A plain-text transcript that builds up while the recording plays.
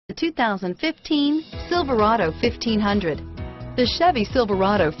The 2015 Silverado 1500. The Chevy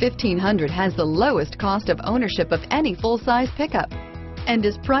Silverado 1500 has the lowest cost of ownership of any full-size pickup and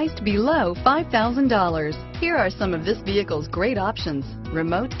is priced below $5,000. Here are some of this vehicle's great options: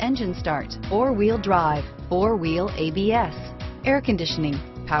 remote engine start, four-wheel drive, four-wheel ABS, air conditioning,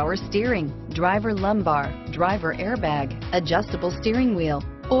 power steering, driver lumbar, driver airbag, adjustable steering wheel,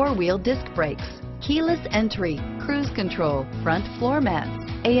 four-wheel disc brakes, keyless entry, cruise control, front floor mats,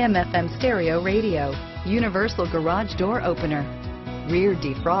 AM/FM stereo radio, universal garage door opener, rear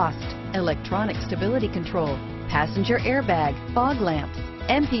defrost, electronic stability control, passenger airbag, fog lamps,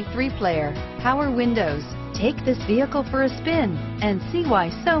 MP3 player, power windows. Take this vehicle for a spin and see why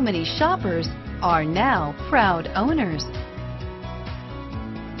so many shoppers are now proud owners.